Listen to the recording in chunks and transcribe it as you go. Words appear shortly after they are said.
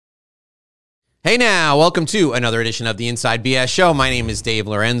Hey now, welcome to another edition of the Inside BS Show. My name is Dave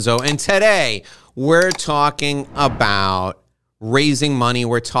Lorenzo, and today we're talking about raising money.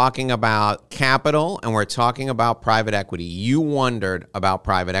 We're talking about capital, and we're talking about private equity. You wondered about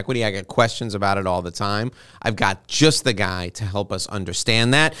private equity. I get questions about it all the time. I've got just the guy to help us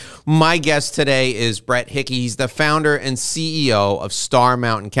understand that. My guest today is Brett Hickey. He's the founder and CEO of Star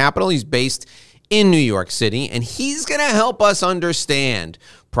Mountain Capital. He's based in New York City, and he's going to help us understand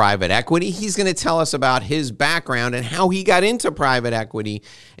private equity. He's going to tell us about his background and how he got into private equity,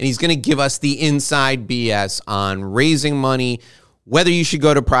 and he's going to give us the inside BS on raising money, whether you should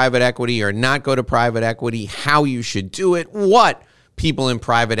go to private equity or not go to private equity, how you should do it, what people in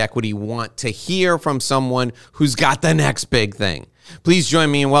private equity want to hear from someone who's got the next big thing. Please join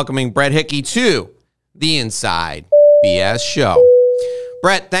me in welcoming Brett Hickey to the Inside BS Show.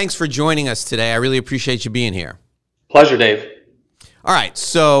 Brett, thanks for joining us today. I really appreciate you being here. Pleasure, Dave. All right,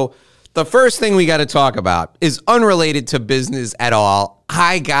 so the first thing we got to talk about is unrelated to business at all.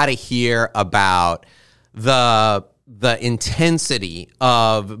 I got to hear about the intensity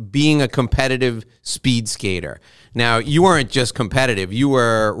of being a competitive speed skater. Now, you weren't just competitive. You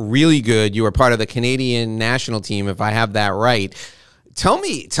were really good. You were part of the Canadian national team, if I have that right. Tell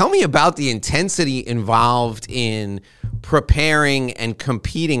me about the intensity involved in preparing and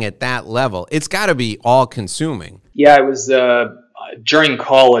competing at that level. It's got to be all-consuming. Yeah, I was during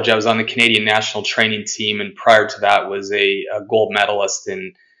college. I was on the Canadian national training team, and prior to that, was a gold medalist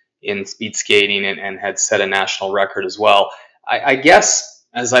in speed skating and had set a national record as well. I guess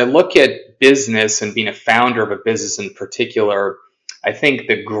as I look at business and being a founder of a business in particular, I think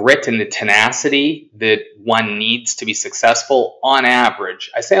the grit and the tenacity that one needs to be successful on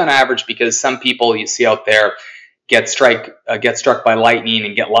average. I say on average because some people you see out there get struck by lightning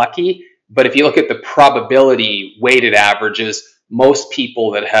and get lucky. But if you look at the probability weighted averages, most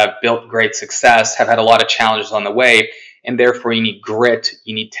people that have built great success have had a lot of challenges on the way. And therefore you need grit,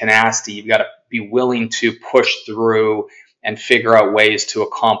 you need tenacity. You've got to be willing to push through and figure out ways to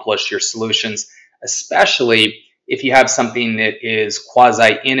accomplish your solutions, especially if you have something that is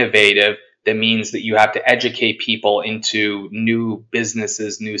quasi-innovative. That means that you have to educate people into new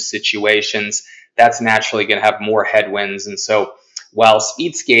businesses, new situations. That's naturally going to have more headwinds. And so while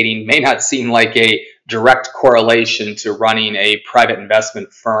speed skating may not seem like a direct correlation to running a private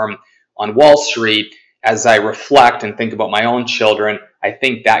investment firm on Wall Street, as I reflect and think about my own children, I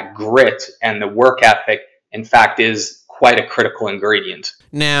think that grit and the work ethic, in fact, is quite a critical ingredient.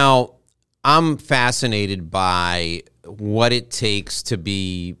 Now, I'm fascinated by what it takes to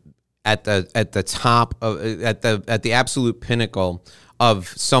be at the top of at the absolute pinnacle of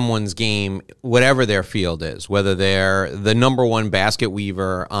someone's game, whatever their field is, whether they're the number one basket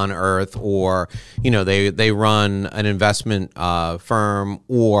weaver on earth, or they run an investment firm,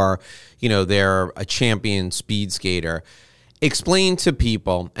 or they're a champion speed skater. Explain to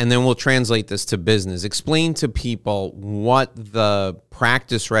people, and then we'll translate this to business. Explain to people what the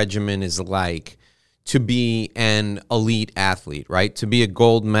practice regimen is like to be an elite athlete, right? To be a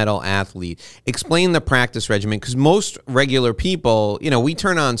gold medal athlete. Explain the practice regimen, because most regular people, we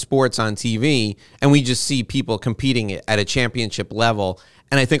turn on sports on TV and we just see people competing at a championship level.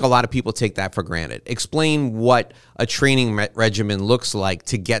 And I think a lot of people take that for granted. Explain what a training regimen looks like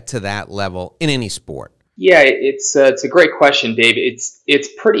to get to that level in any sport. Yeah, it's a great question, Dave. It's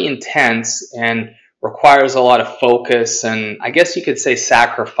pretty intense and requires a lot of focus, and I guess you could say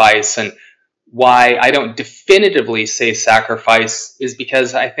sacrifice. And why I don't definitively say sacrifice is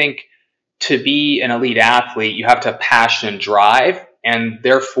because I think to be an elite athlete, you have to have passion and drive, and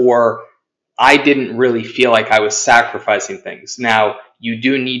therefore I didn't really feel like I was sacrificing things. Now, you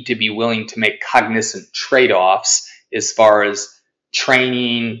do need to be willing to make cognizant trade-offs as far as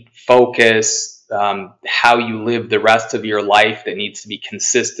training, focus, how you live the rest of your life that needs to be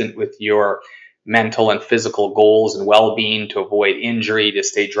consistent with your mental and physical goals and well-being to avoid injury, to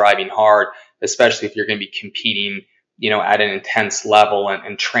stay driving hard, especially if you're going to be competing, at an intense level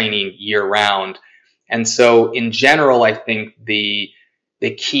and training year round. And so in general, I think the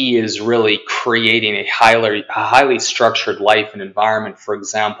key is really creating a highly structured life and environment. For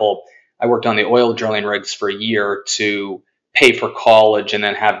example, I worked on the oil drilling rigs for a year to pay for college and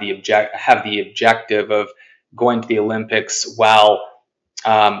then have the objective of going to the Olympics while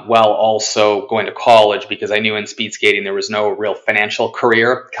also going to college, because I knew in speed skating there was no real financial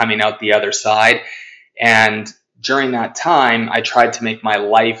career coming out the other side. And during that time, I tried to make my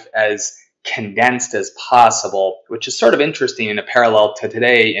life as condensed as possible, which is sort of interesting in a parallel to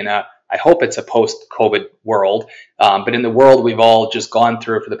today I hope it's a post-COVID world, but in the world we've all just gone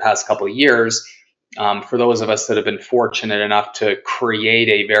through for the past couple of years, for those of us that have been fortunate enough to create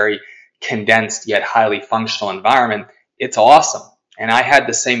a very condensed yet highly functional environment, it's awesome. And I had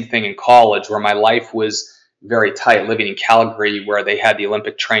the same thing in college where my life was very tight, living in Calgary where they had the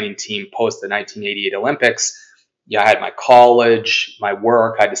Olympic training team post the 1988 Olympics. Yeah, I had my college, my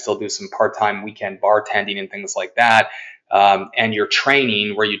work. I had to still do some part-time weekend bartending and things like that. And your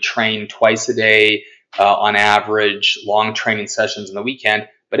training, where you train twice a day on average, long training sessions on the weekend.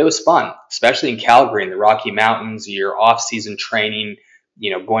 But it was fun, especially in Calgary in the Rocky Mountains, your off-season training,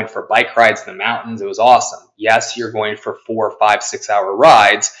 going for bike rides in the mountains. It was awesome. Yes, you're going for 4, 5, 6 hour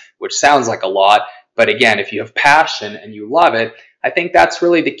rides, which sounds like a lot. But again, if you have passion and you love it, I think that's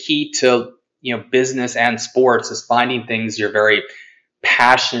really the key to, business and sports, is finding things you're very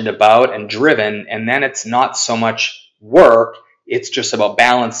passionate about and driven. And then it's not so much work. It's just about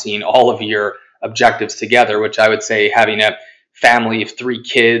balancing all of your objectives together, which I would say having a family of 3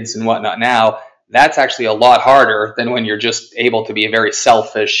 kids and whatnot now, that's actually a lot harder than when you're just able to be a very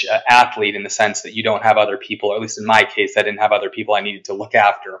selfish athlete, in the sense that you don't have other people, or at least in my case, I didn't have other people I needed to look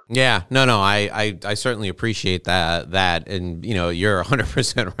after. Yeah, no, I certainly appreciate that. And, you're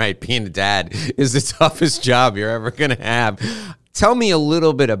 100% right. Being a dad is the toughest job you're ever going to have. Tell me a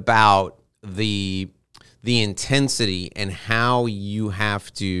little bit about the intensity and how you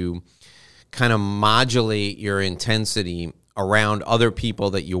have to kind of modulate your intensity around other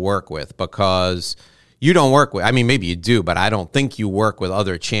people that you work with, because you don't work with, maybe you do, but I don't think you work with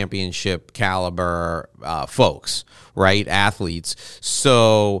other championship caliber folks, right? Athletes.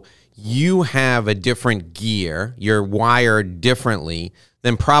 So you have a different gear. You're wired differently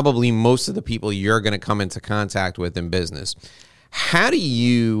than probably most of the people you're going to come into contact with in business. How do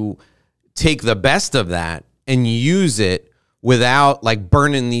you take the best of that and use it without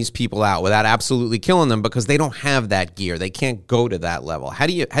burning these people out, without absolutely killing them, because they don't have that gear? They can't go to that level. How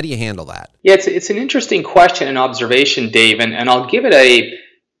do you handle that? Yeah, it's an interesting question and observation, Dave, and I'll give it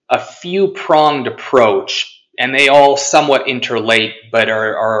a few pronged approach, and they all somewhat interlate, but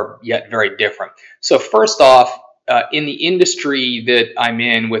are yet very different. So first off, in the industry that I'm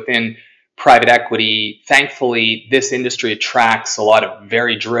in, within private equity, thankfully, this industry attracts a lot of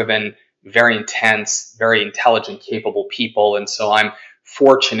very driven, very intense, very intelligent, capable people. And so I'm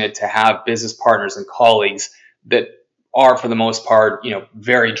fortunate to have business partners and colleagues that are, for the most part,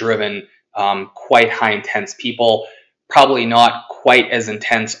 very driven, quite high intense people, probably not quite as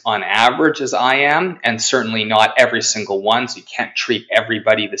intense on average as I am, and certainly not every single one. So you can't treat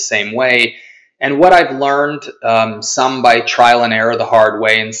everybody the same way. And what I've learned, some by trial and error the hard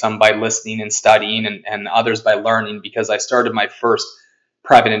way, and some by listening and studying, and others by learning, because I started my first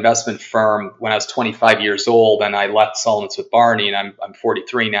private investment firm when I was 25 years old, and I left Sullivan Smith Barney, and I'm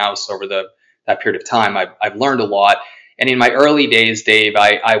 43 now. So over that period of time, I've learned a lot. And in my early days, Dave,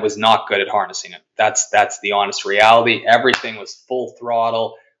 I was not good at harnessing it. That's the honest reality. Everything was full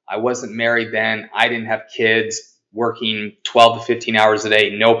throttle. I wasn't married then. I didn't have kids. Working 12 to 15 hours a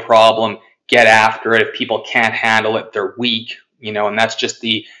day, no problem. Get after it. If people can't handle it, they're weak. And that's just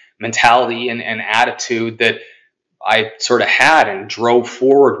the mentality and attitude that I sort of had and drove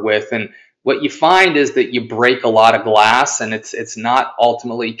forward with. And what you find is that you break a lot of glass, and it's not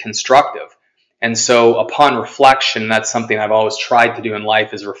ultimately constructive. And so upon reflection, that's something I've always tried to do in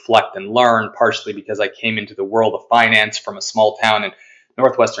life, is reflect and learn, partially because I came into the world of finance from a small town in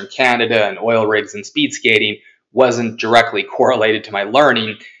northwestern Canada, and oil rigs and speed skating wasn't directly correlated to my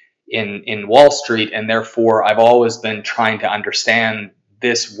learning in Wall Street. And therefore, I've always been trying to understand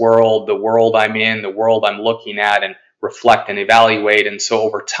this world, the world I'm in, the world I'm looking at, and reflect and evaluate. And so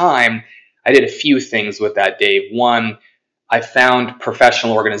over time, I did a few things with that, Dave. One, I found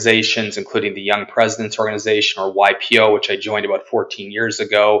professional organizations, including the Young Presidents Organization, or YPO, which I joined about 14 years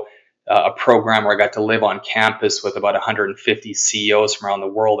ago, a program where I got to live on campus with about 150 CEOs from around the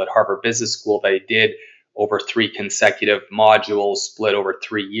world at Harvard Business School, that I did over 3 consecutive modules split over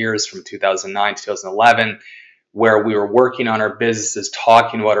 3 years from 2009 to 2011. Where we were working on our businesses,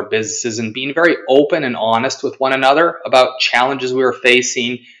 talking about our businesses, and being very open and honest with one another about challenges we were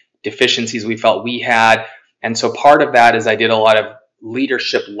facing, deficiencies we felt we had. And so part of that is I did a lot of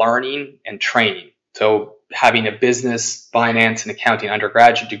leadership learning and training. So having a business, finance, and accounting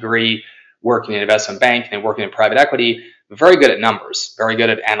undergraduate degree, working in investment banking and working in private equity, very good at numbers, very good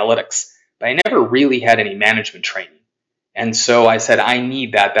at analytics. But I never really had any management training. And so I said, I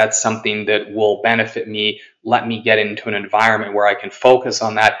need that. That's something that will benefit me. Let me get into an environment where I can focus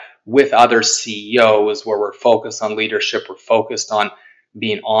on that with other CEOs, where we're focused on leadership, we're focused on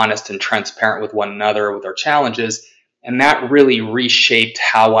being honest and transparent with one another, with our challenges. And that really reshaped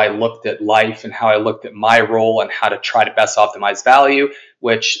how I looked at life and how I looked at my role and how to try to best optimize value,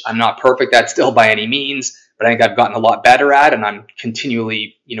 which I'm not perfect at still by any means, but I think I've gotten a lot better at, and I'm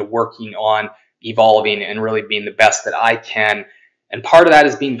continually, working on evolving and really being the best that I can. And part of that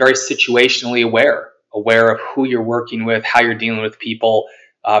is being very situationally aware of who you're working with, how you're dealing with people.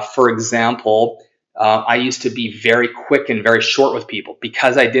 For example, I used to be very quick and very short with people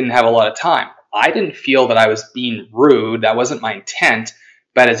because I didn't have a lot of time. I didn't feel that I was being rude. That wasn't my intent.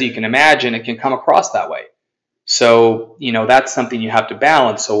 But as you can imagine, it can come across that way. So, that's something you have to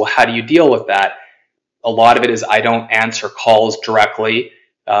balance. So how do you deal with that? A lot of it is I don't answer calls directly.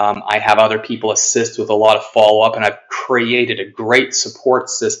 I have other people assist with a lot of follow-up, and I've created a great support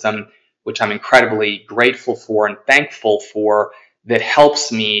system, which I'm incredibly grateful for and thankful for, that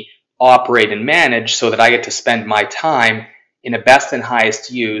helps me operate and manage so that I get to spend my time in a best and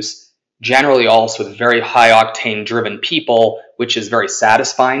highest use, generally also with very high octane driven people, which is very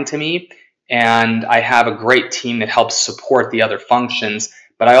satisfying to me. And I have a great team that helps support the other functions,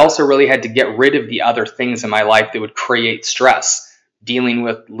 but I also really had to get rid of the other things in my life that would create stress, dealing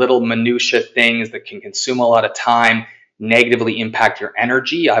with little minutia things that can consume a lot of time, negatively impact your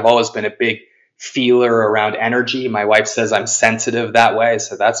energy. I've always been a big feeler around energy. My wife says I'm sensitive that way,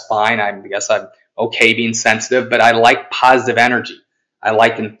 so that's fine. I guess I'm okay being sensitive, but I like positive energy. I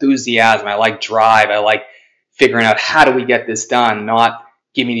like enthusiasm. I like drive. I like figuring out how do we get this done, not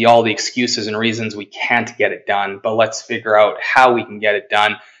giving you all the excuses and reasons we can't get it done, but let's figure out how we can get it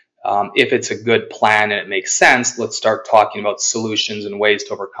done. If it's a good plan and it makes sense, let's start talking about solutions and ways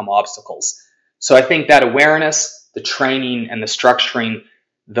to overcome obstacles. So I think that awareness, the training, and the structuring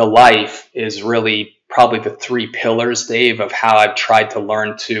the life is really probably the three pillars, Dave, of how I've tried to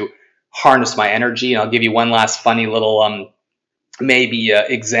learn to harness my energy. And I'll give you one last funny little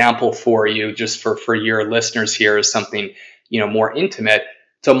example for you, just for your listeners here, is something more intimate.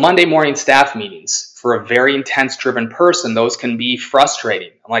 So Monday morning staff meetings, for a very intense driven person, those can be frustrating.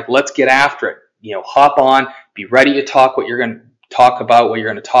 I'm like, let's get after it. Hop on, be ready to talk what you're going to talk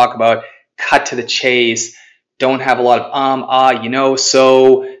about, cut to the chase. Don't have a lot of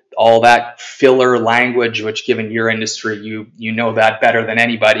so all that filler language, which given your industry, you know that better than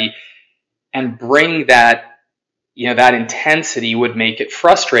anybody, and bring that, that intensity would make it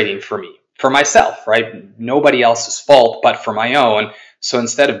frustrating for me, for myself, right? Nobody else's fault, but for my own. So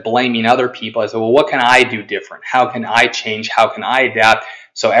instead of blaming other people, I said, well, what can I do different? How can I change? How can I adapt?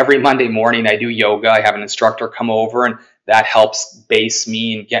 So every Monday morning I do yoga. I have an instructor come over, and that helps base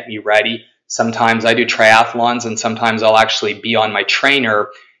me and get me ready. Sometimes I do triathlons, and sometimes I'll actually be on my trainer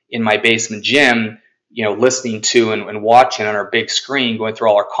in my basement gym, listening to and watching on our big screen, going through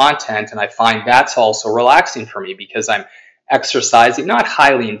all our content. And I find that's also relaxing for me because I'm exercising, not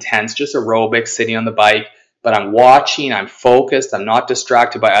highly intense, just aerobics, sitting on the bike, but I'm watching, I'm focused, I'm not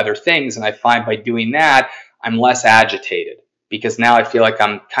distracted by other things. And I find by doing that, I'm less agitated because now I feel like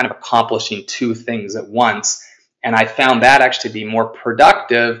I'm kind of accomplishing two things at once. And I found that actually to be more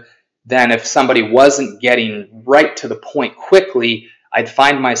productive than if somebody wasn't getting right to the point quickly. I'd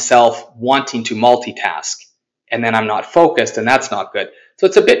find myself wanting to multitask, and then I'm not focused, and that's not good. So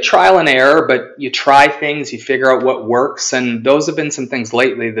it's a bit trial and error, but you try things, you figure out what works, and those have been some things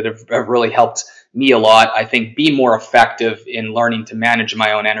lately that have really helped me a lot. I think be more effective in learning to manage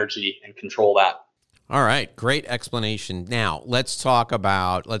my own energy and control that. All right, great explanation. Now, let's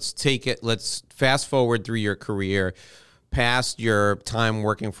fast forward through your career, past your time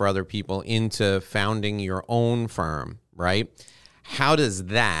working for other people into founding your own firm, right? How does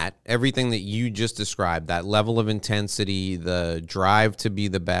that, everything that you just described, that level of intensity, the drive to be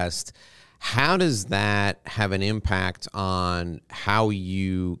the best, how does that have an impact on how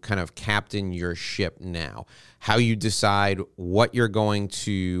you kind of captain your ship now? How you decide what you're going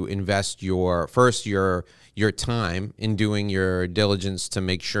to invest your time in doing your diligence to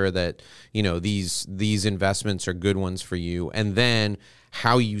make sure that, these investments are good ones for you, and then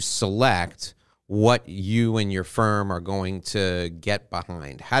how you select what you and your firm are going to get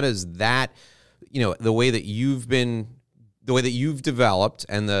behind. How does that, the way that you've developed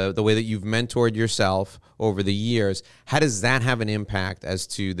and the way that you've mentored yourself over the years, how does that have an impact as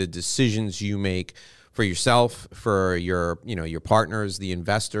to the decisions you make for yourself, for your partners, the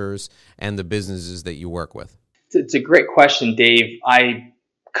investors, and the businesses that you work with? It's a great question, Dave. I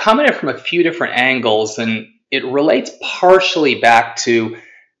come at it from a few different angles, and it relates partially back to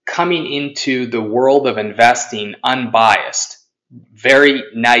coming into the world of investing unbiased, very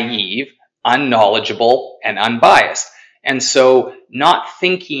naive, unknowledgeable, and unbiased. And so not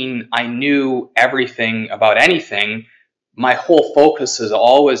thinking I knew everything about anything, my whole focus has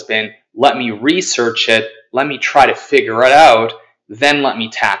always been, let me research it, let me try to figure it out, then let me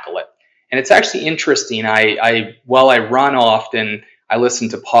tackle it. And it's actually interesting. While I run often, I listen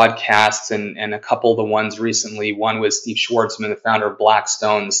to podcasts and a couple of the ones recently. One was Steve Schwartzman, the founder of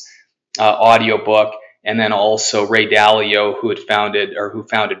Blackstone's audiobook, and then also Ray Dalio, who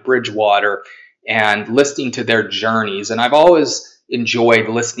founded Bridgewater, and listening to their journeys. And I've always enjoyed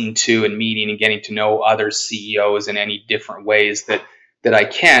listening to and meeting and getting to know other CEOs in any different ways that I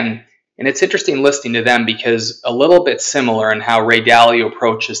can. And it's interesting listening to them because a little bit similar in how Ray Dalio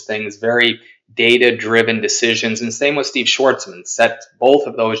approaches things, very data-driven decisions, and same with Steve Schwartzman. Both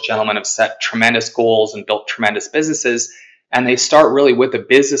of those gentlemen have set tremendous goals and built tremendous businesses, and they start really with a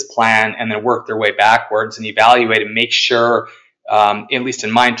business plan and then work their way backwards and evaluate and make sure, at least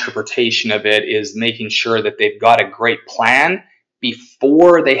in my interpretation of it, is making sure that they've got a great plan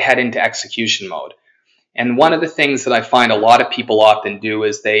before they head into execution mode. And one of the things that I find a lot of people often do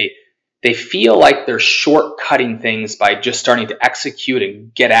is they feel like they're shortcutting things by just starting to execute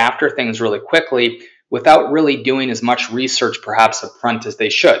and get after things really quickly without really doing as much research perhaps up front as they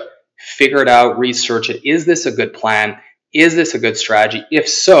should. Figure it out, research it. Is this a good plan? Is this a good strategy? If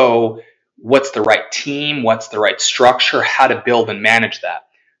so, what's the right team? What's the right structure? How to build and manage that?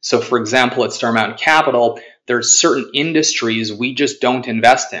 So for example, at Star Mountain Capital, there's certain industries we just don't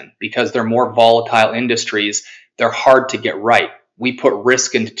invest in because they're more volatile industries. They're hard to get right. We put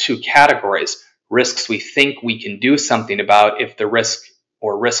risk into two categories: risks we think we can do something about if the risk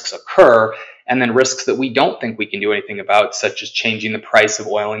or risks occur, and then risks that we don't think we can do anything about, such as changing the price of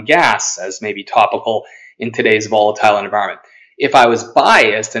oil and gas, as may be topical in today's volatile environment. If I was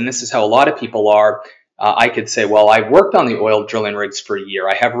biased, and this is how a lot of people are, I could say, well, I worked on the oil drilling rigs for a year.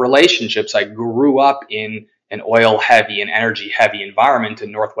 I have relationships. I grew up in an oil-heavy and energy-heavy environment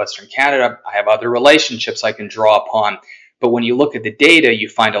in northwestern Canada. I have other relationships I can draw upon. But when you look at the data, you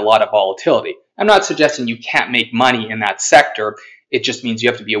find a lot of volatility. I'm not suggesting you can't make money in that sector. It just means you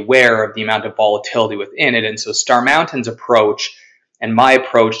have to be aware of the amount of volatility within it. And so Star Mountain's approach and my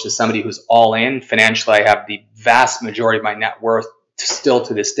approach to somebody who's all in financially, I have the vast majority of my net worth still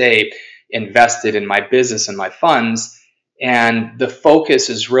to this day invested in my business and my funds. And the focus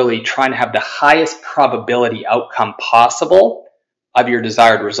is really trying to have the highest probability outcome possible of your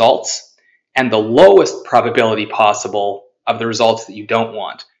desired results and the lowest probability possible of the results that you don't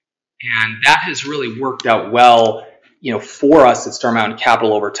want. And that has really worked out well, for us at Star Mountain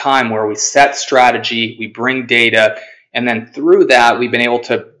Capital over time, where we set strategy, we bring data, and then through that, we've been able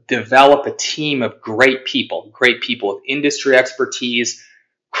to develop a team of great people with industry expertise,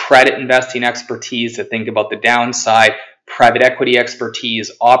 credit investing expertise to think about the downside, private equity expertise,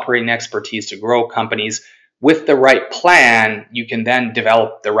 operating expertise to grow companies. With the right plan, you can then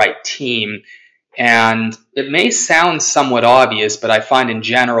develop the right team. And it may sound somewhat obvious, but I find in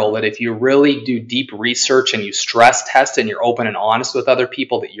general that if you really do deep research and you stress test and you're open and honest with other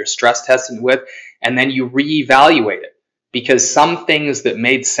people that you're stress testing with, and then you reevaluate it, because some things that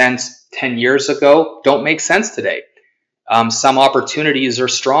made sense 10 years ago don't make sense today. Some opportunities are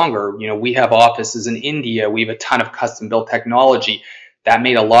stronger. We have offices in India. We have a ton of custom-built technology. That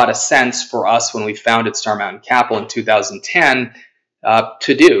made a lot of sense for us when we founded Star Mountain Capital in 2010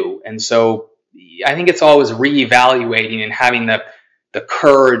 to do. And so I think it's always reevaluating and having the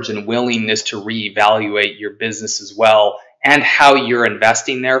courage and willingness to reevaluate your business as well and how you're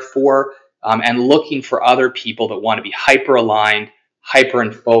investing therefore, and looking for other people that want to be hyper-aligned,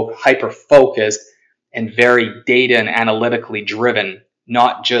 hyper-focused, and very data and analytically driven,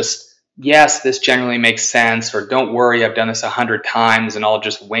 not just, yes, this generally makes sense, or don't worry, I've done this 100 times and I'll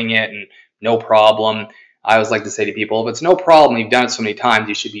just wing it and no problem. I always like to say to people, if it's no problem, you've done it so many times,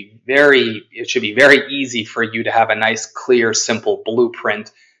 it should be very easy for you to have a nice, clear, simple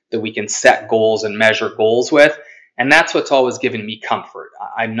blueprint that we can set goals and measure goals with. And that's what's always given me comfort.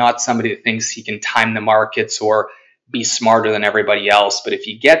 I'm not somebody that thinks he can time the markets or be smarter than everybody else. But if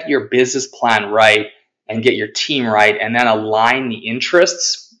you get your business plan right and get your team right and then align the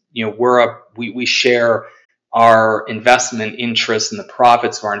interests, we share our investment interests and the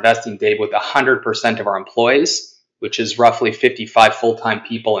profits of our investing, Dave, with 100% of our employees, which is roughly 55 full-time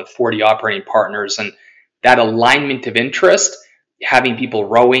people and 40 operating partners. And that alignment of interest, having people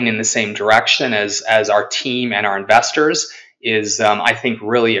rowing in the same direction as our team and our investors, is, I think,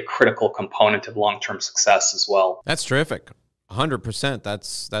 really a critical component of long-term success as well. That's terrific. 100%.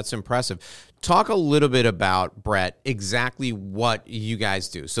 That's impressive. Talk a little bit about, Brett, exactly what you guys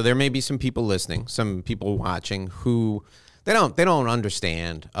do. So there may be some people listening, some people watching who they don't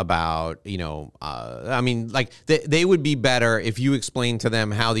understand about, I mean, like they would be better if you explained to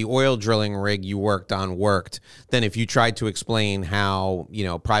them how the oil drilling rig you worked on worked than if you tried to explain how,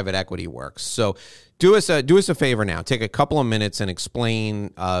 private equity works. So do us a favor now. Take a couple of minutes and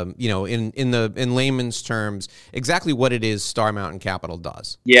explain, in layman's terms, exactly what it is Star Mountain Capital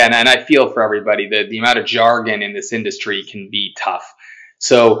does. Yeah, and I feel for everybody that the amount of jargon in this industry can be tough.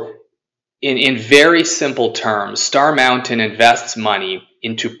 So in very simple terms, Star Mountain invests money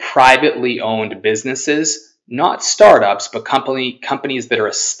into privately owned businesses, not startups, but companies that are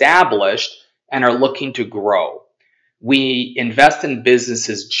established and are looking to grow. We invest in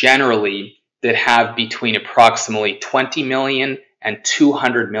businesses generally that have between approximately 20 million and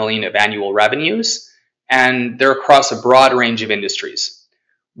 200 million of annual revenues, and they're across a broad range of industries.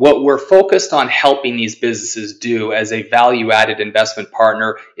 What we're focused on helping these businesses do as a value-added investment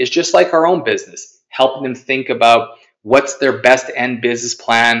partner is just like our own business, helping them think about what's their best end business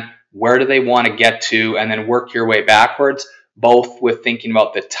plan, where do they want to get to, and then work your way backwards, both with thinking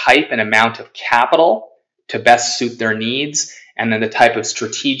about the type and amount of capital to best suit their needs, and then the type of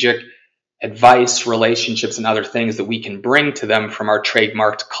strategic advice, relationships, and other things that we can bring to them from our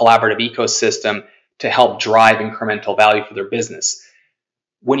trademarked collaborative ecosystem to help drive incremental value for their business.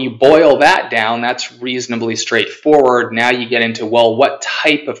 When you boil that down, that's reasonably straightforward. Now you get into, well, what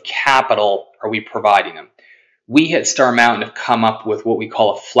type of capital are we providing them? We at Star Mountain have come up with what we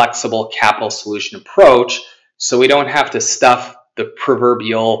call a flexible capital solution approach, so we don't have to stuff the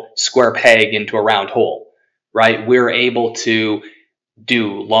proverbial square peg into a round hole, right? We're able to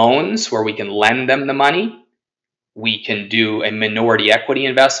do loans where we can lend them the money. We can do a minority equity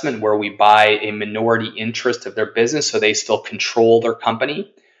investment where we buy a minority interest of their business so they still control their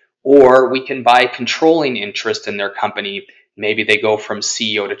company. Or we can buy controlling interest in their company. Maybe they go from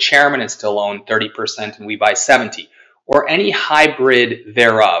CEO to chairman and still own 30% and we buy 70%. Or any hybrid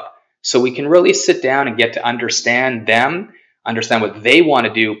thereof. So we can really sit down and get to understand them, understand what they want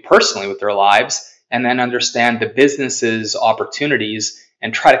to do personally with their lives, and then understand the business's opportunities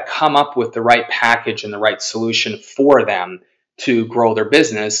and try to come up with the right package and the right solution for them to grow their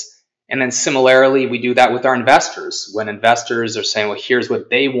business. And then similarly, we do that with our investors. When investors are saying, well, here's what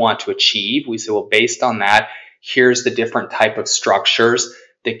they want to achieve, we say, well, based on that, here's the different type of structures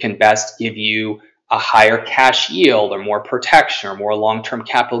that can best give you a higher cash yield or more protection or more long-term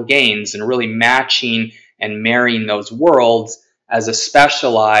capital gains, and really matching and marrying those worlds as a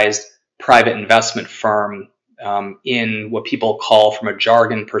specialized private investment firm in what people call, from a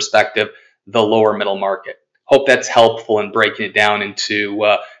jargon perspective, the lower middle market. Hope that's helpful in breaking it down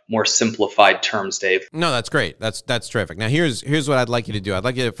into more simplified terms, Dave. No, that's great. That's terrific. Now, here's what I'd like you to do. I'd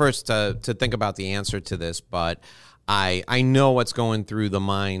like you to first to think about the answer to this, but I know what's going through the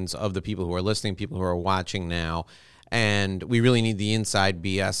minds of the people who are listening, people who are watching now, and we really need the inside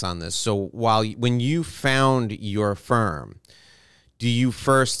BS on this. So when you found your firm, do you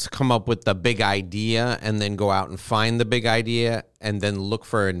first come up with the big idea and then go out and find the big idea and then look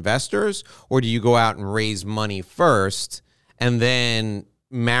for investors? Or do you go out and raise money first and then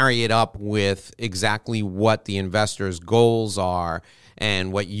marry it up with exactly what the investors' goals are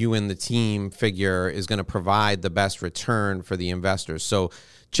and what you and the team figure is going to provide the best return for the investors? So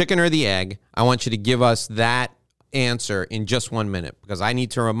chicken or the egg, I want you to give us that answer in just 1 minute, because I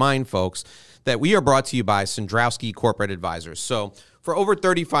need to remind folks that we are brought to you by Sandrowski Corporate Advisors. So for over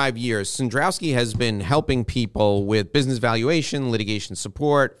 35 years, Sandrowski has been helping people with business valuation, litigation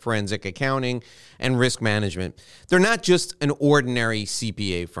support, forensic accounting, and risk management. They're not just an ordinary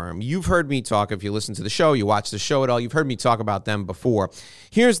CPA firm. You've heard me talk, if you listen to the show, you watch the show at all, you've heard me talk about them before.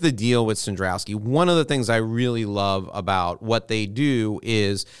 Here's the deal with Sandrowski. One of the things I really love about what they do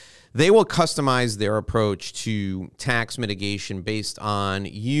is they will customize their approach to tax mitigation based on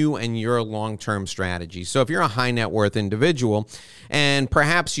you and your long-term strategy. So if you're a high net worth individual and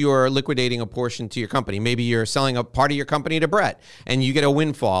perhaps you're liquidating a portion to your company, maybe you're selling a part of your company to Brett and you get a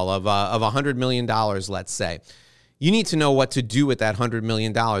windfall of $100 million, let's say. You need to know what to do with that $100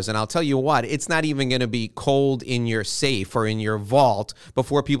 million. And I'll tell you what, it's not even going to be cold in your safe or in your vault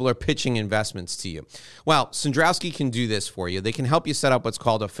before people are pitching investments to you. Well, Sandrowski can do this for you. They can help you set up what's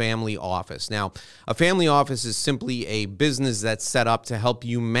called a family office. Now, a family office is simply a business that's set up to help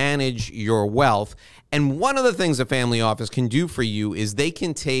you manage your wealth. And one of the things a family office can do for you is they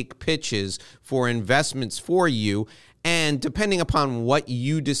can take pitches for investments for you. And depending upon what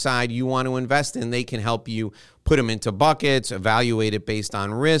you decide you want to invest in, they can help you put them into buckets, evaluate it based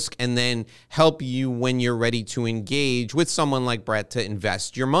on risk, and then help you when you're ready to engage with someone like Brett to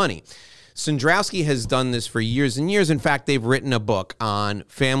invest your money. Sandrowski has done this for years and years. In fact, they've written a book on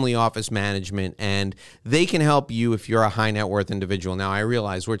family office management, and they can help you if you're a high net worth individual. Now, I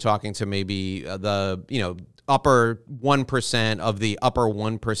realize we're talking to maybe upper 1% of the upper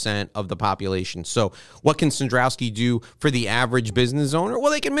 1% of the population. So what can Sandrowski do for the average business owner?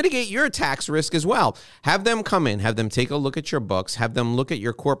 Well, they can mitigate your tax risk as well. Have them come in, have them take a look at your books, have them look at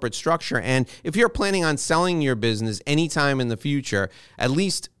your corporate structure. And if you're planning on selling your business anytime in the future, at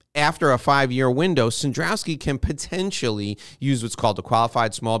least after a 5-year window, Sandrowski can potentially use what's called a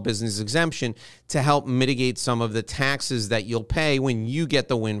qualified small business exemption to help mitigate some of the taxes that you'll pay when you get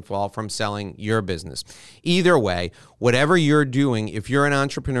the windfall from selling your business. Either way, whatever you're doing, if you're an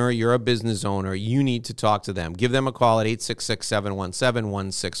entrepreneur, you're a business owner, you need to talk to them. Give them a call at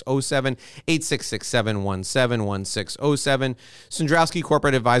 866-717-1607, 866-717-1607. Sandrowski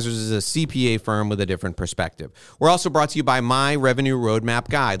Corporate Advisors is a CPA firm with a different perspective. We're also brought to you by My Revenue Roadmap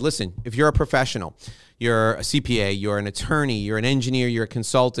Guide. Listen, if you're a professional, you're a CPA, you're an attorney, you're an engineer, you're a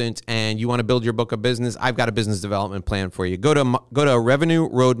consultant, and you want to build your book of business, I've got a business development plan for you. Go to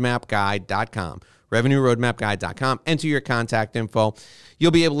revenueroadmapguide.com, revenueroadmapguide.com, enter your contact info.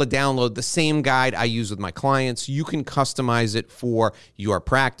 You'll be able to download the same guide I use with my clients. You can customize it for your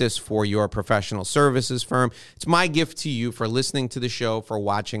practice, for your professional services firm. It's my gift to you for listening to the show, for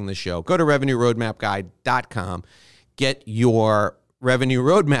watching the show. Go to revenueroadmapguide.com. Get your Revenue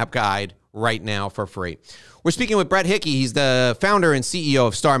Roadmap Guide right now for free. We're speaking with Brett Hickey. He's the founder and CEO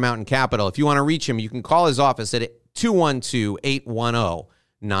of Star Mountain Capital. If you want to reach him, you can call his office at 212-810-9044,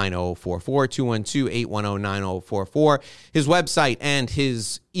 212-810-9044. His website and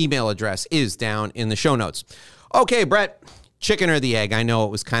his email address is down in the show notes. Okay, Brett, chicken or the egg? I know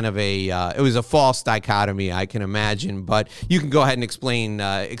it was kind of it was a false dichotomy, I can imagine, but you can go ahead and explain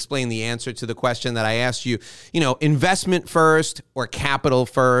the answer to the question that I asked you. Investment first or capital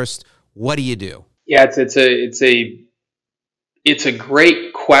first? What do you do? Yeah, it's a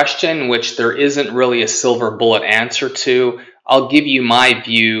great question, which there isn't really a silver bullet answer to. I'll give you my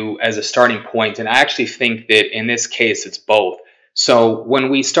view as a starting point, and I actually think that in this case it's both. So when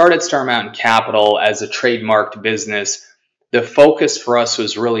we started Star Mountain Capital as a trademarked business, the focus for us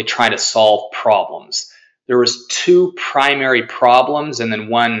was really trying to solve problems. There was 2 primary problems and then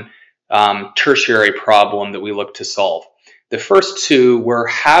one tertiary problem that we looked to solve. The first 2 were,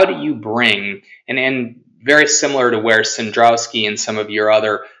 how do you bring, and very similar to where Sandrowski and some of your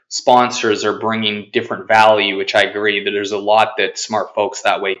other sponsors are bringing different value, which I agree that there's a lot that smart folks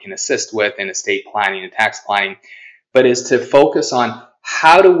that way can assist with in estate planning and tax planning, but is to focus on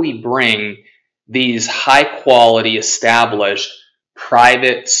how do we bring these high quality, established,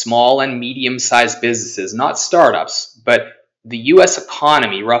 private, small and medium-sized businesses, not startups, but the U.S.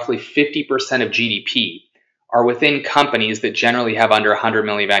 economy, roughly 50% of GDP, are within companies that generally have under 100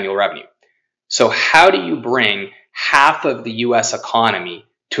 million of annual revenue. So how do you bring half of the U.S. economy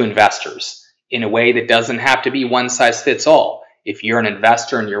to investors in a way that doesn't have to be one size fits all? If you're an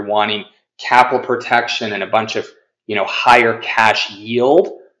investor and you're wanting capital protection and a bunch of higher cash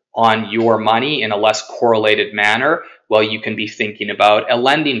yield on your money in a less correlated manner, well, you can be thinking about a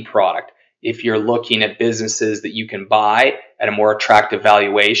lending product. If you're looking at businesses that you can buy at a more attractive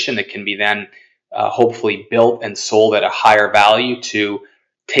valuation that can be then hopefully built and sold at a higher value to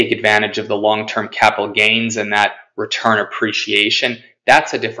take advantage of the long-term capital gains and that return appreciation,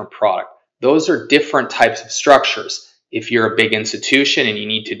 that's a different product. Those are different types of structures. If you're a big institution and you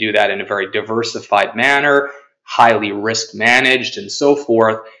need to do that in a very diversified manner, highly risk managed and so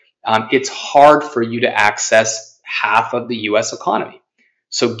forth, it's hard for you to access half of the U.S. economy.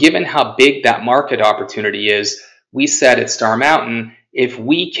 So given how big that market opportunity is, we said at Star Mountain, if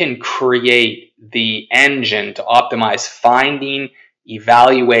we can create the engine to optimize finding,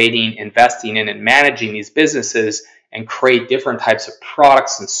 evaluating, investing in, and managing these businesses and create different types of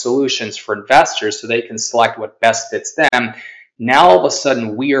products and solutions for investors so they can select what best fits them, now all of a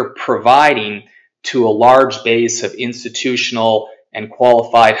sudden we are providing to a large base of institutional and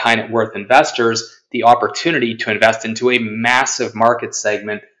qualified high net worth investors the opportunity to invest into a massive market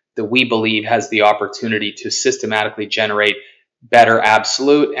segment that we believe has the opportunity to systematically generate better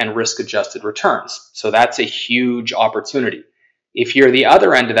absolute and risk-adjusted returns. So that's a huge opportunity. If you're the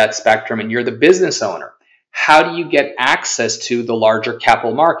other end of that spectrum and you're the business owner, how do you get access to the larger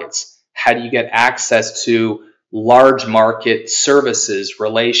capital markets? How do you get access to large market services,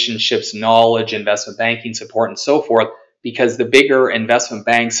 relationships, knowledge, investment banking support, and so forth? Because the bigger investment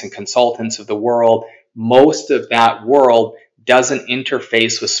banks and consultants of the world, most of that world doesn't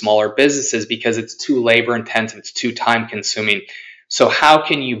interface with smaller businesses because it's too labor intensive, it's too time consuming. So how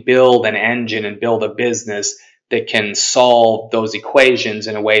can you build an engine and build a business that can solve those equations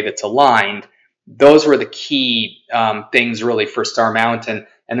in a way that's aligned. Those were the key things really for Star Mountain.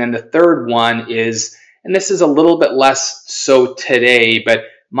 And then the third one is, and this is a little bit less so today, but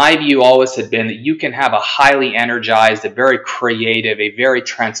my view always had been that you can have a highly energized, a very creative, a very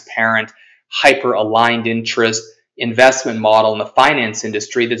transparent, hyper aligned interest investment model in the finance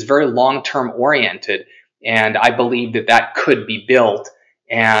industry that's very long-term oriented. And I believe that that could be built.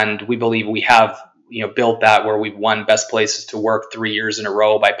 And we believe we have built that, where we've won Best Places to Work 3 years in a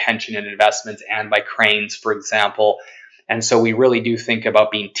row by Pension and Investments and by Cranes, for example. And so we really do think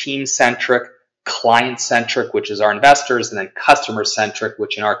about being team-centric, client-centric, which is our investors, and then customer-centric,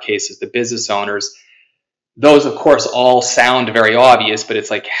 which in our case is the business owners. Those, of course, all sound very obvious, but it's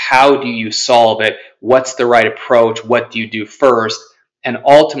like, how do you solve it? What's the right approach? What do you do first? And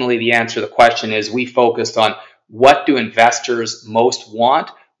ultimately, the answer to the question is we focused on what do investors most want?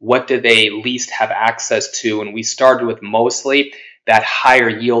 What do they least have access to? And we started with mostly that higher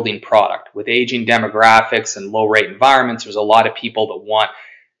yielding product. With aging demographics and low rate environments, there's a lot of people that want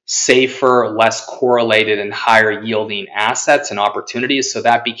safer, less correlated, and higher yielding assets and opportunities. So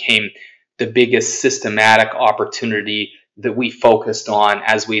that became the biggest systematic opportunity that we focused on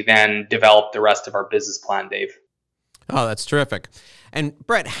as we then developed the rest of our business plan, Dave. Oh, that's terrific. And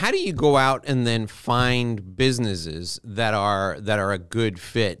Brett, how do you go out and then find businesses that are a good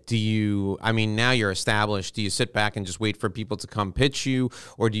fit? Now you're established, do you sit back and just wait for people to come pitch you,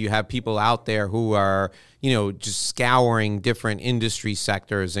 or do you have people out there who are, just scouring different industry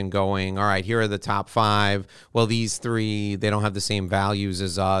sectors and going, all right, here are the top 5. Well, these 3, they don't have the same values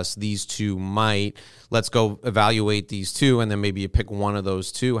as us. These 2 might. Let's go evaluate these 2, and then maybe you pick one of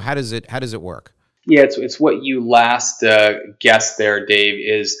those 2. How does it work? Yeah, it's what you last guessed there, Dave,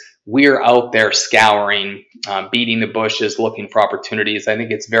 is we're out there scouring, beating the bushes, looking for opportunities. I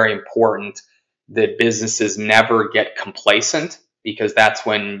think it's very important that businesses never get complacent, because that's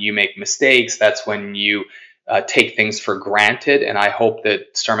when you make mistakes. That's when you take things for granted. And I hope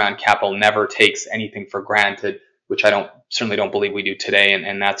that Star Mountain Capital never takes anything for granted, which I certainly don't believe we do today.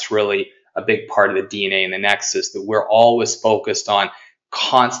 And that's really a big part of the DNA and the nexus, that we're always focused on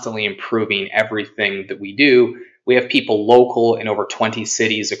constantly improving everything that we do. We have people local in over 20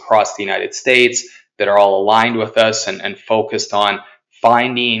 cities across the United States that are all aligned with us and focused on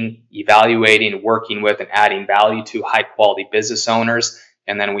finding, evaluating, working with, and adding value to high quality business owners.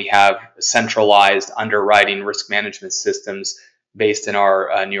 And then we have centralized underwriting risk management systems based in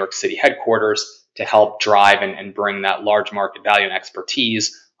our New York City headquarters to help drive and bring that large market value and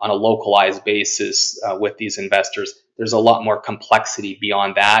expertise on a localized basis with these investors. There's a lot more complexity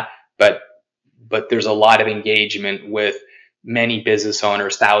beyond that, but there's a lot of engagement with many business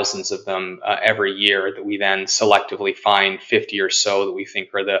owners, thousands of them every year, that we then selectively find 50 or so that we think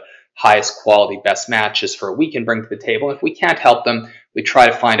are the highest quality, best matches for what we can bring to the table. If we can't help them, we try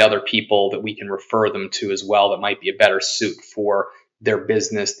to find other people that we can refer them to as well that might be a better suit for their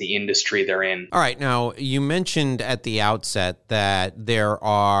business, the industry they're in. All right. Now, you mentioned at the outset that there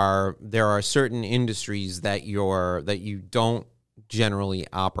are certain industries that you don't generally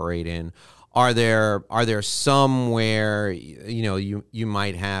operate in. Are there some where you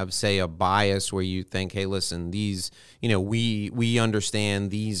might have, say, a bias where you think, hey, listen, these we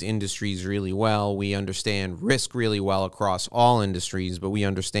understand these industries really well, we understand risk really well across all industries, but we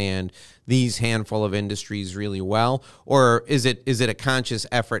understand these handful of industries really well? Or is it a conscious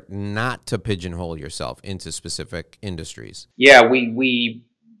effort not to pigeonhole yourself into specific industries? Yeah, we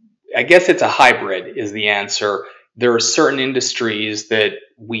I guess it's a hybrid is the answer. There are certain industries that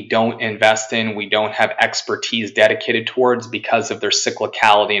we don't invest in, we don't have expertise dedicated towards because of their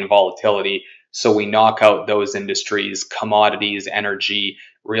cyclicality and volatility. So we knock out those industries. Commodities, energy,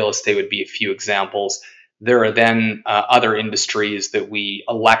 real estate would be a few examples. There are then other industries that we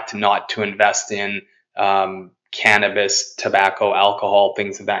elect not to invest in, cannabis, tobacco, alcohol,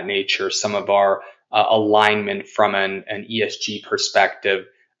 things of that nature. Some of our alignment from an ESG perspective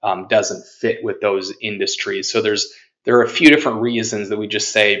doesn't fit with those industries. So there are a few different reasons that we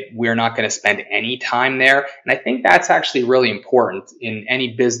just say we're not going to spend any time there. And I think that's actually really important in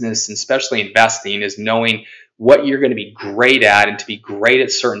any business, and especially investing, is knowing what you're going to be great at. And to be great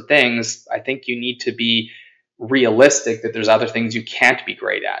at certain things, I think you need to be realistic that there's other things you can't be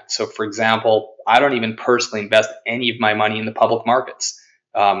great at. So for example, I don't even personally invest any of my money in the public markets.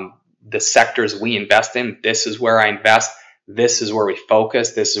 The sectors we invest in, this is where I invest. This is where we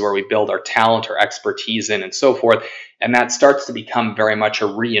focus. This is where we build our talent, our expertise in, and so forth. And that starts to become very much a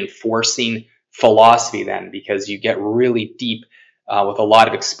reinforcing philosophy then, because you get really deep with a lot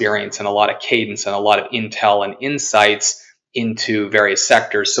of experience and a lot of cadence and a lot of intel and insights into various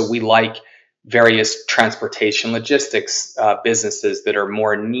sectors. So we like various transportation logistics businesses that are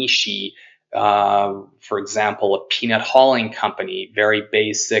more niche-y. For example, a peanut hauling company, very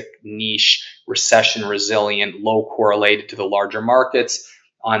basic, niche, recession resilient, low correlated to the larger markets.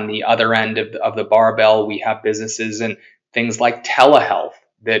 On the other end of the barbell, we have businesses in things like telehealth,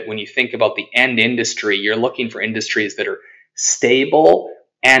 that when you think about the end industry, you're looking for industries that are stable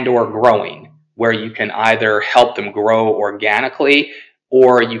and or growing, where you can either help them grow organically,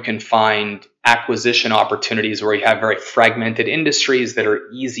 or you can find acquisition opportunities where you have very fragmented industries that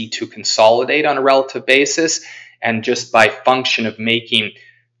are easy to consolidate on a relative basis. And just by function of making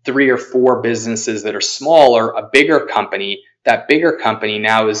 3 or 4 businesses that are smaller a bigger company, that bigger company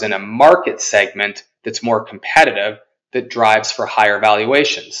now is in a market segment that's more competitive, that drives for higher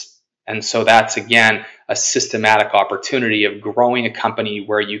valuations. And so that's, again, a systematic opportunity of growing a company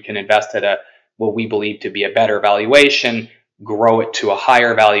where you can invest at what we believe to be a better valuation, grow it to a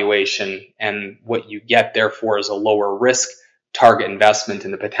higher valuation, and what you get therefore is a lower risk target investment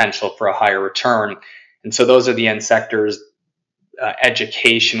and the potential for a higher return. And so those are the end sectors.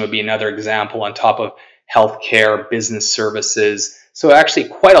 Education would be another example, on top of healthcare, business services. So actually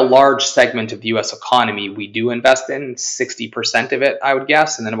quite a large segment of the US economy we do invest in, 60% of it, I would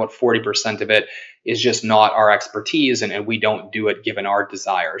guess, and then about 40% of it is just not our expertise, and we don't do it given our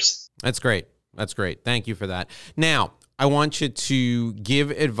desires. That's great. That's great. Thank you for that. Now, I want you to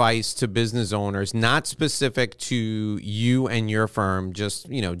give advice to business owners, not specific to you and your firm, just,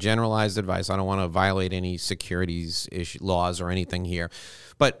 generalized advice. I don't want to violate any securities laws or anything here,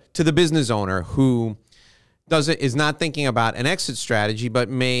 but to the business owner who is not thinking about an exit strategy, but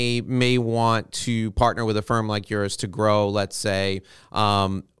may want to partner with a firm like yours to grow, let's say.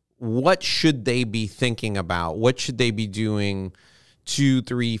 What should they be thinking about? What should they be doing 2,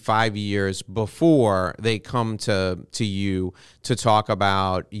 3, 5 years before they come to you to talk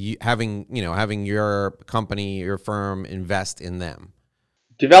about having your company, your firm invest in them?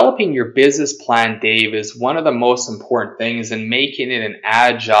 Developing your business plan, Dave, is one of the most important things, and making it an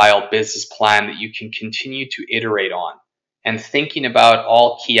agile business plan that you can continue to iterate on, and thinking about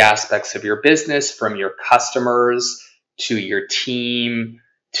all key aspects of your business, from your customers to your team,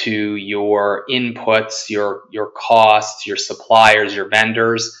 to your inputs, your costs, your suppliers, your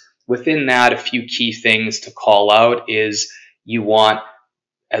vendors. Within that, a few key things to call out is you want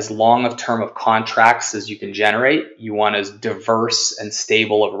as long of term of contracts as you can generate. You want as diverse and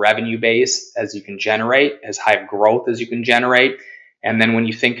stable of revenue base as you can generate, as high of growth as you can generate. And then when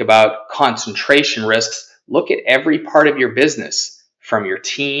you think about concentration risks, look at every part of your business, from your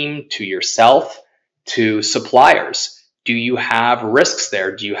team to yourself to suppliers. Do you have risks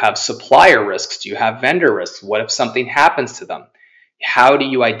there? Do you have supplier risks? Do you have vendor risks? What if something happens to them? How do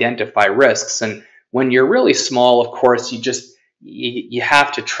you identify risks? And when you're really small, of course, you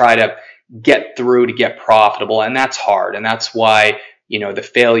have to try to get through to get profitable, and that's hard. And that's why, the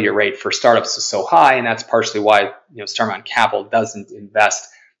failure rate for startups is so high, and that's partially why, Starmount Capital doesn't invest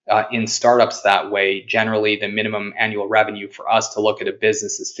in startups that way. Generally, the minimum annual revenue for us to look at a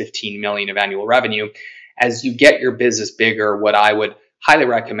business is 15 million of annual revenue. As you get your business bigger, what I would highly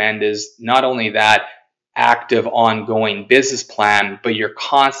recommend is not only that active, ongoing business plan, but you're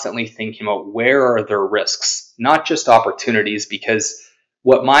constantly thinking about where are there risks, not just opportunities. Because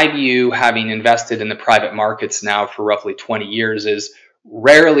what my view, having invested in the private markets now for roughly 20 years, is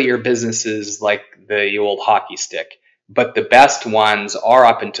rarely your business is like the old hockey stick, but the best ones are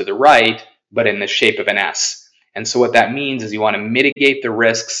up and to the right, but in the shape of an S. And so what that means is you want to mitigate the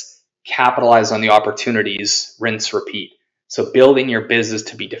risks, capitalize on the opportunities, rinse, repeat. So building your business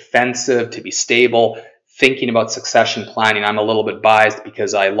to be defensive, to be stable, thinking about succession planning. I'm a little bit biased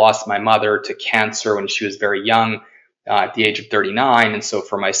because I lost my mother to cancer when she was very young, at the age of 39. And so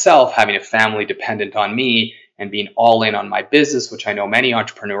for myself, having a family dependent on me and being all in on my business, which I know many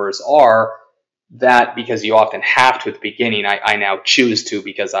entrepreneurs are, that because you often have to at the beginning, I now choose to,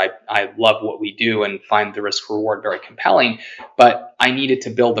 because I love what we do and find the risk reward very compelling. But I needed to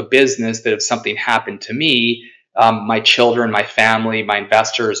build a business that if something happened to me, my children, my family, my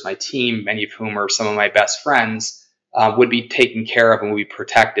investors, my team, many of whom are some of my best friends, would be taken care of and would be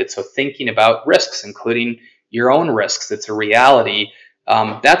protected. So thinking about risks, including your own risks, it's a reality.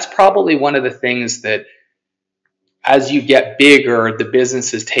 That's probably one of the things that, as you get bigger, the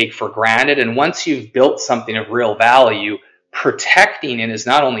businesses take for granted. And once you've built something of real value, protecting it is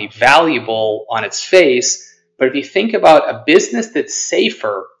not only valuable on its face, but if you think about a business that's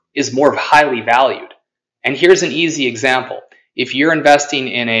safer, is more highly valued. And here's an easy example. If you're investing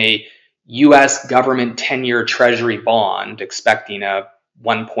in a US government 10-year treasury bond expecting a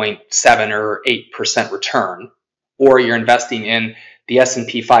 1.7 or 8% return, or you're investing in the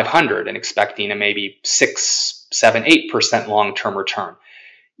S&P 500 and expecting a maybe 6, 7, 8% long-term return.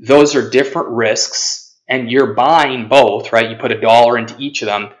 Those are different risks, and you're buying both, right? You put $1 into each of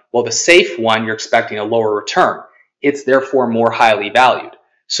them. Well, the safe one, you're expecting a lower return. It's therefore more highly valued.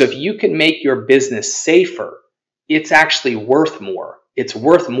 So if you can make your business safer, it's actually worth more. It's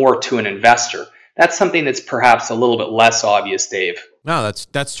worth more to an investor. That's something that's perhaps a little bit less obvious, Dave. No,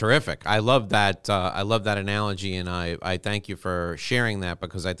 that's terrific. I love that. I love that analogy, and I thank you for sharing that,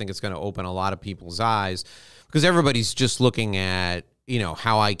 because I think it's going to open a lot of people's eyes, because everybody's just looking at,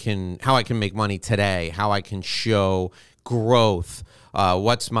 how I can make money today, how I can show growth,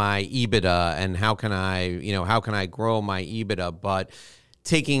 what's my EBITDA, and how can I grow my EBITDA, but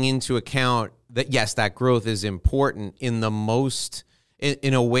taking into account that, yes, that growth is important in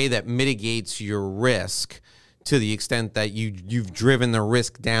a way that mitigates your risk to the extent that you've driven the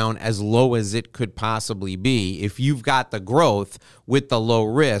risk down as low as it could possibly be. If you've got the growth with the low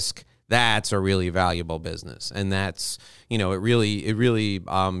risk, that's a really valuable business. And that's, what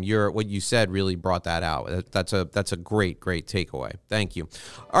you said really brought that out. That's a great takeaway. Thank you.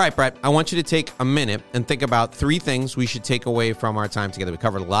 All right, Brett, I want you to take a minute and think about 3 things we should take away from our time together. We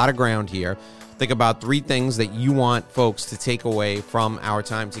covered a lot of ground here. Think about 3 things that you want folks to take away from our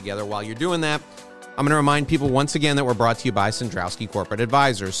time together. While you're doing that, I'm going to remind people once again that we're brought to you by Cendrowski Corporate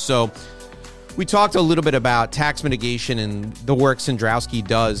Advisors. So we talked a little bit about tax mitigation and the work Cendrowski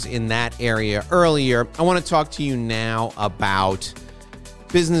does in that area earlier. I want to talk to you now about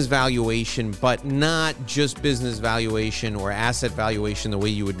business valuation, but not just business valuation or asset valuation the way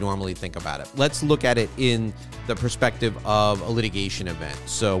you would normally think about it. Let's look at it in the perspective of a litigation event.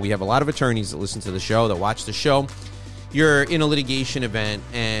 So we have a lot of attorneys that listen to the show, that watch the show. You're in a litigation event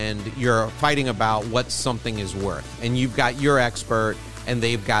and you're fighting about what something is worth, and you've got your expert and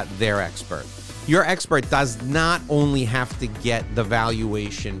they've got their expert. Your expert does not only have to get the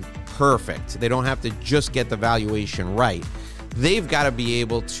valuation perfect. They don't have to just get the valuation right. They've got to be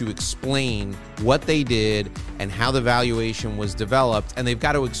able to explain what they did and how the valuation was developed, and they've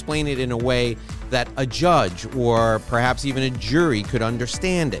got to explain it in a way that a judge or perhaps even a jury could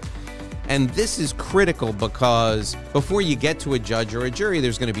understand it. And this is critical because before you get to a judge or a jury,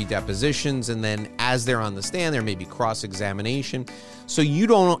 there's going to be depositions, and then as they're on the stand, there may be cross-examination. So you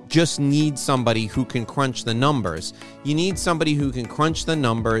don't just need somebody who can crunch the numbers. You need somebody who can crunch the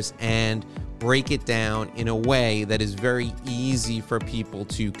numbers and break it down in a way that is very easy for people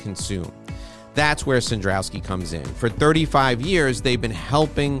to consume. That's where Cendrowski comes in. For 35 years, they've been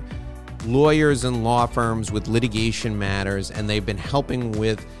helping lawyers and law firms with litigation matters, and they've been helping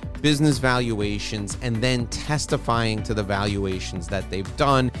with business valuations and then testifying to the valuations that they've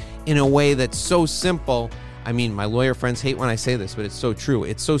done in a way that's so simple. I mean, my lawyer friends hate when I say this, but it's so true.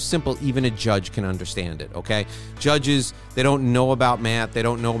 It's so simple, even a judge can understand it, okay? Judges, they don't know about math. They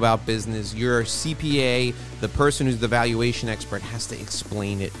don't know about business. Your CPA, the person who's the valuation expert, has to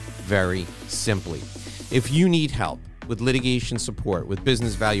explain it very simply. If you need help with litigation support, with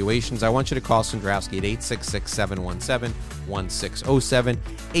business valuations, I want you to call Cendrowski at 866-717-1607,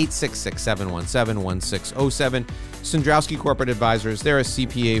 866-717-1607. Cendrowski Corporate Advisors, they're a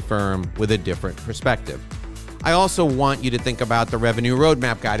CPA firm with a different perspective. I also want you to think about the Revenue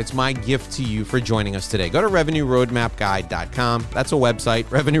Roadmap Guide. It's my gift to you for joining us today. Go to RevenueRoadmapGuide.com. That's a website,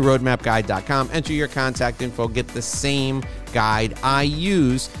 RevenueRoadmapGuide.com. Enter your contact info. Get the same guide I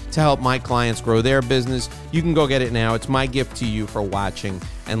use to help my clients grow their business. You can go get it now. It's my gift to you for watching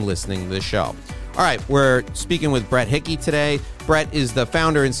and listening to the show. All right, we're speaking with Brett Hickey today. Brett is the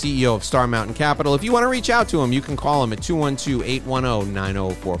founder and CEO of Star Mountain Capital. If you want to reach out to him, you can call him at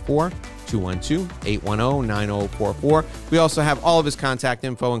 212-810-9044. 212-810-9044. We also have all of his contact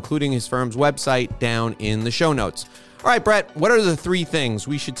info, including his firm's website, down in the show notes. All right, Brett, what are the 3 things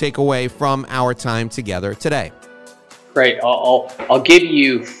we should take away from our time together today? Great. I'll give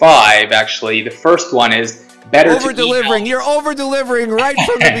you 5, actually. The first one is better over-delivering. You're over-delivering right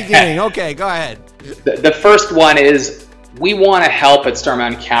from the beginning. Okay, go ahead. The first one is we want to help at Star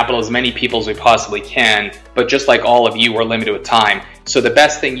Mountain Capital as many people as we possibly can, but just like all of you, we're limited with time. So the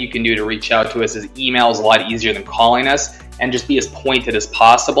best thing you can do to reach out to us is email is a lot easier than calling us, and just be as pointed as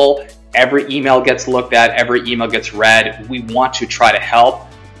possible. Every email gets looked at, every email gets read. We want to try to help,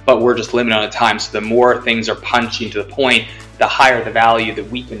 but we're just limited on the time. So the more things are punching to the point, the higher the value that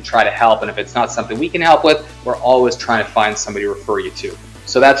we can try to help. And if it's not something we can help with, we're always trying to find somebody to refer you to.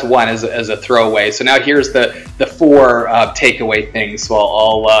 So that's one as a throwaway. So now here's the 4 takeaway things. So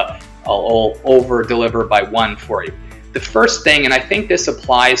I'll over deliver by 1 for you. The first thing, and I think this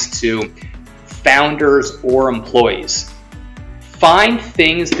applies to founders or employees, find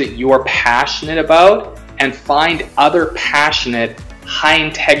things that you're passionate about and find other passionate, high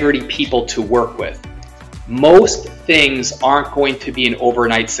integrity people to work with. Most things aren't going to be an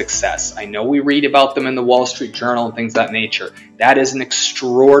overnight success. I know we read about them in the Wall Street Journal and things of that nature. That is an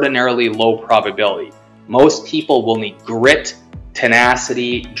extraordinarily low probability. Most people will need grit,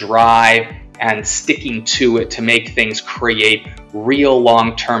 tenacity, drive, and sticking to it to make things create real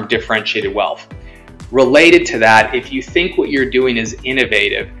long-term differentiated wealth. Related to that, if you think what you're doing is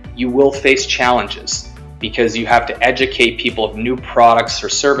innovative, you will face challenges because you have to educate people of new products or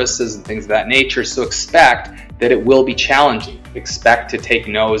services and things of that nature. So expect that it will be challenging. Expect to take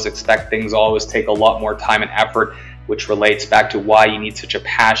no's, expect things always take a lot more time and effort, which relates back to why you need such a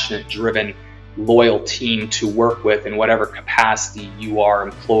passionate, driven, loyal team to work with in whatever capacity you are,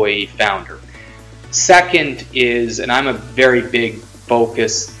 employee, founder. Second is, and I'm a very big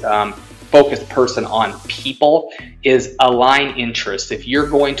focused person on people, is align interests. If you're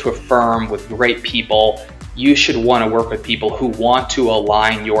going to a firm with great people, you should want to work with people who want to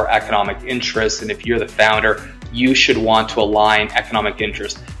align your economic interests. And if you're the founder, you should want to align economic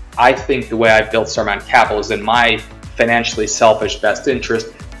interests. I think the way I've built Star Mountain Capital is in my financially selfish best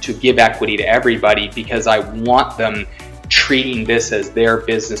interest to give equity to everybody because I want them treating this as their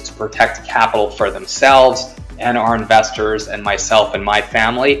business to protect capital for themselves and our investors and myself and my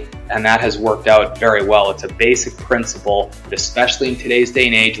family, and that has worked out very well. It's a basic principle, but especially in today's day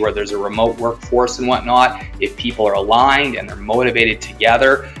and age where there's a remote workforce and whatnot, if people are aligned and they're motivated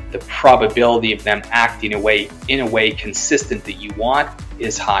together, the probability of them acting in a way consistent that you want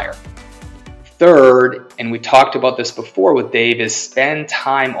is higher. Third, and we talked about this before with Dave, is spend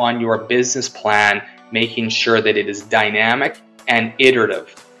time on your business plan, making sure that it is dynamic and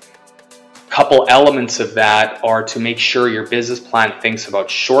iterative. Couple elements of that are to make sure your business plan thinks about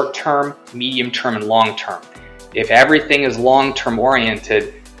short-term, medium-term, and long-term. If everything is long-term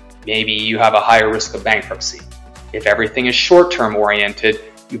oriented, maybe you have a higher risk of bankruptcy. If everything is short-term oriented,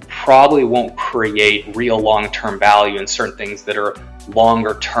 you probably won't create real long-term value in certain things that are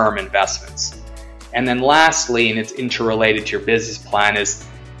longer-term investments. And then lastly, and it's interrelated to your business plan, is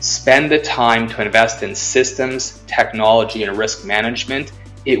spend the time to invest in systems, technology, and risk management.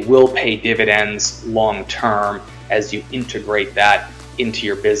 It will pay dividends long term as you integrate that into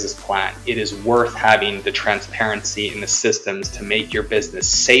your business plan. It is worth having the transparency in the systems to make your business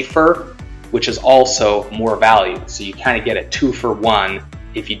safer, which is also more value. So you kind of get a 2-for-1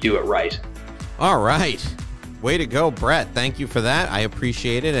 if you do it right. All right. Way to go, Brett. Thank you for that. I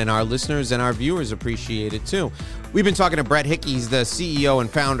appreciate it, and our listeners and our viewers appreciate it too. We've been talking to Brett Hickey. He's the CEO and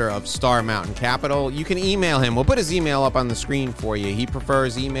founder of Star Mountain Capital. You can email him. We'll put his email up on the screen for you. He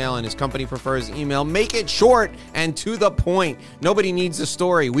prefers email, and his company prefers email. Make it short and to the point. Nobody needs a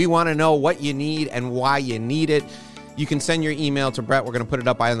story. We want to know what you need and why you need it. You can send your email to Brett. We're going to put it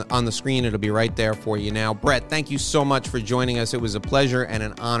up on the screen. It'll be right there for you now. Brett, thank you so much for joining us. It was a pleasure and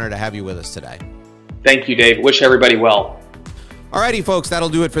an honor to have you with us today. Thank you, Dave. Wish everybody well. Alrighty, folks, that'll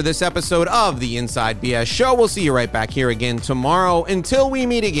do it for this episode of the Inside BS Show. We'll see you right back here again tomorrow. Until we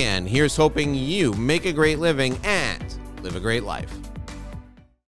meet again, here's hoping you make a great living and live a great life.